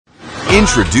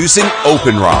Introducing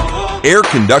Open Rock, air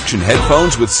conduction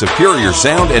headphones with superior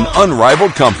sound and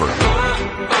unrivaled comfort.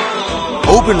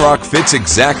 Open Rock fits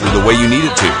exactly the way you need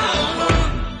it to.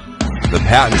 The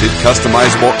patented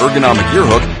customizable ergonomic ear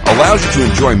hook allows you to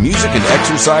enjoy music and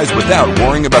exercise without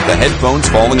worrying about the headphones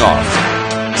falling off.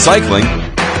 Cycling,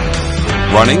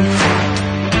 running,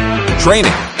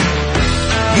 training.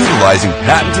 Utilizing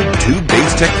patented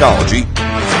tube-based technology,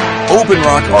 Open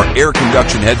Rock are air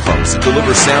conduction headphones that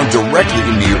deliver sound directly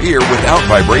into your ear without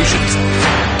vibrations.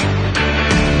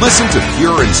 Listen to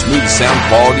pure and smooth sound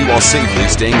quality while safely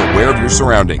staying aware of your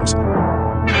surroundings.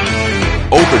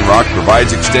 Open Rock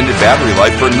provides extended battery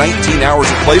life for 19 hours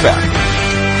of playback.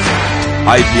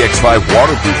 IPX5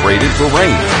 waterproof rated for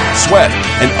rain, sweat,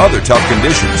 and other tough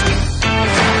conditions.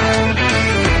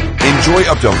 Enjoy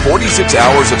up to 46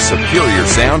 hours of superior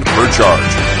sound per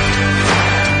charge.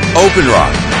 Open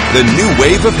Rock, the new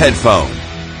wave of headphones.